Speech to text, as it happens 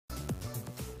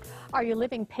Are you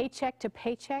living paycheck to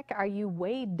paycheck? Are you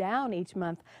weighed down each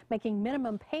month, making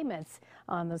minimum payments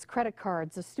on those credit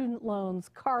cards, the student loans,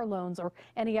 car loans, or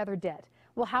any other debt?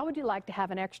 Well, how would you like to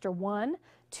have an extra $1,000,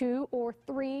 $2,000, or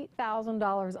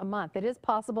 $3,000 a month? It is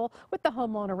possible with the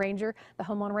Home Loan Arranger. The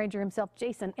Home Loan Arranger himself,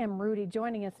 Jason M. Rudy,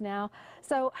 joining us now.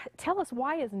 So tell us,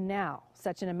 why is now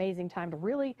such an amazing time to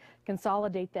really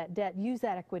consolidate that debt, use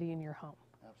that equity in your home?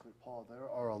 Absolutely, Paul. There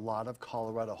are a lot of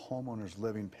Colorado homeowners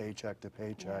living paycheck to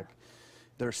paycheck. Yeah.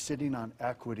 They're sitting on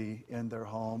equity in their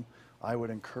home. I would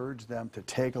encourage them to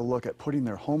take a look at putting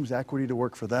their home's equity to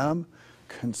work for them,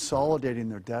 consolidating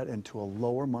their debt into a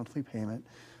lower monthly payment,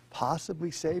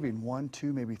 possibly saving $1,000,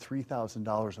 $2,000, maybe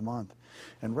 $3,000 a month.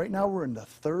 And right now we're in the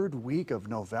third week of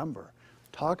November.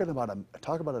 Talk about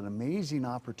an amazing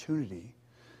opportunity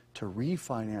to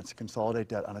refinance and consolidate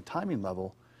debt on a timing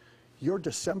level. Your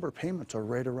December payments are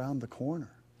right around the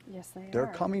corner. Yes, they are. They're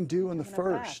coming due in the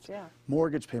first. Fast, yeah.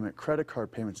 Mortgage payment, credit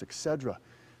card payments, etc.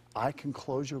 I can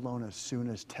close your loan as soon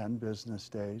as 10 business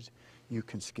days. You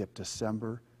can skip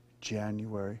December,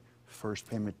 January, first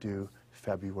payment due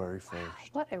February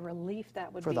 1st. What a relief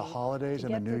that would be. For the holidays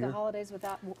and the New Year. Get through the holidays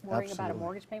without worrying about a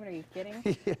mortgage payment. Are you kidding?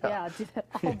 Yeah, do that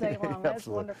all day long. That's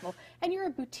wonderful. And you're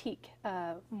a boutique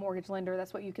mortgage lender.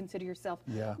 That's what you consider yourself.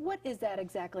 Yeah. What is that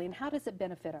exactly, and how does it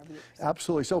benefit our viewers?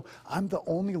 Absolutely. So I'm the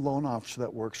only loan officer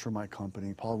that works for my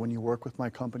company. Paul, when you work with my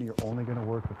company, you're only going to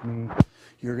work with me.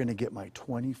 You're going to get my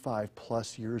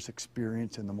 25+ years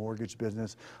experience in the mortgage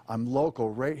business. I'm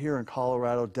local right here in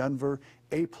Colorado, Denver,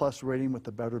 A+ rating with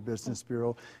the Better Business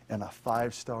Bureau, and a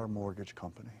 5-star mortgage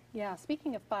company. Yeah,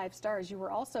 speaking of 5 stars, you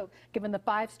were also given the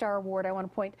 5-star award. I want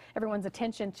to point everyone's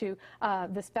attention to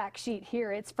this fact sheet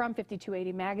here. It's from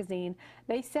 5280 magazine.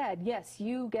 They said, yes,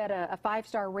 you get a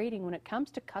 5-star rating when it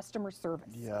comes to customer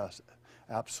service. Yes,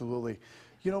 absolutely.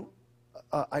 You know,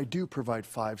 I do provide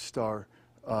 5-star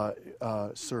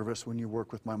service when you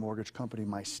work with my mortgage company.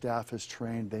 My staff is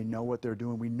trained. They know what they're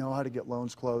doing. We know how to get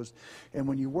loans closed. And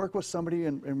when you work with somebody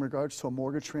in regards to a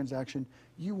mortgage transaction,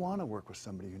 you want to work with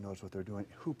somebody who knows what they're doing,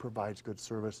 who provides good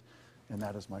service, and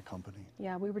that is my company.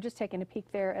 Yeah, we were just taking a peek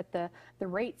there at the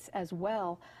rates as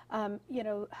well. You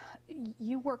know,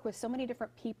 you work with so many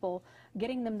different people,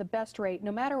 getting them the best rate,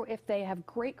 no matter if they have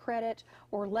great credit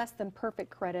or less than perfect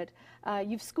credit.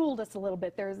 You've schooled us a little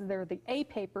bit. There are the A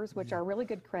papers, which are really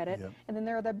good credit, and then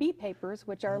there are the B papers,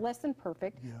 which are less than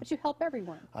perfect, but you help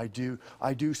everyone. I do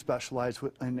specialize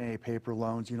in A paper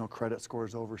loans, you know, credit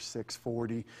scores over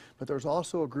 640, but there's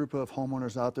also a group of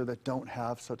homeowners out there that don't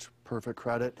have such perfect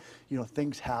credit. You know,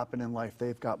 things happen in life.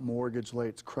 They've got mortgage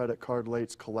lates, credit card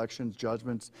lates, collections,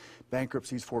 judgments,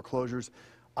 bankruptcies, foreclosures.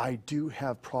 I do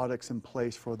have products in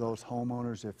place for those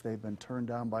homeowners. If they've been turned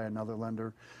down by another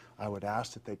lender, I would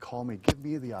ask that they call me, give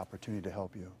me the opportunity to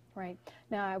help you. Right.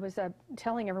 Now, I was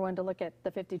telling everyone to look at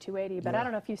the 5280, but I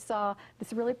don't know if you saw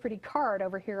this really pretty card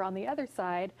over here on the other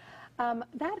side.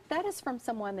 That is from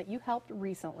someone that you helped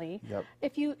recently. Yep.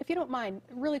 If you don't mind,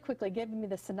 really quickly, give me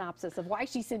the synopsis of why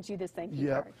she sent you this thank you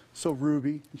card. So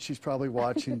Ruby, she's probably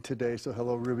watching today, so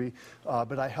hello Ruby.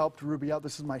 But I helped Ruby out.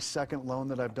 This is my second loan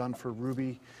that I've done for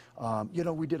Ruby. You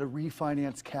know, we did a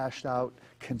refinance, cashed out,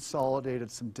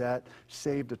 consolidated some debt,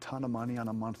 saved a ton of money on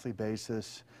a monthly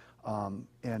basis.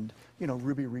 And, you know,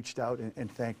 Ruby reached out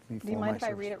and thanked me for my service. Do you mind if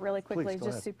I read it really quickly? Please, go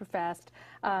just ahead. Super fast.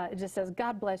 It just says,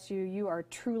 God bless you. You are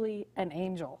truly an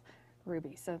angel,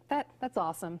 Ruby. So that's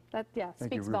awesome. That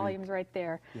speaks volumes right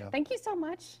there. Yeah. Thank you so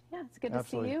much. Yeah, it's good to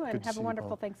see you, and have a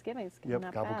wonderful Thanksgiving. It's coming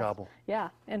up gobble fast. gobble. Yeah,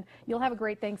 and you'll have a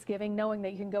great Thanksgiving, knowing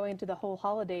that you can go into the whole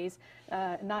holidays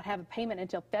and not have a payment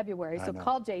until February. So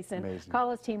call Jason, call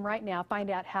his team right now,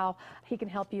 find out how he can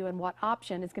help you and what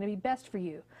option is going to be best for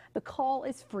you. The call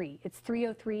is free. It's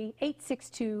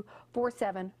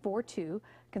 303-862-4742.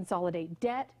 Consolidate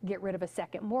debt, get rid of a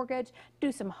second mortgage,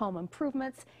 do some home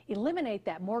improvements, eliminate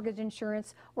that mortgage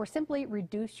insurance, or simply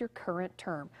reduce your current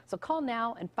term. So call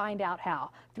now and find out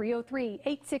how.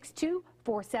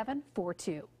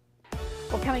 303-862-4742.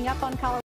 Well, coming up on Colorado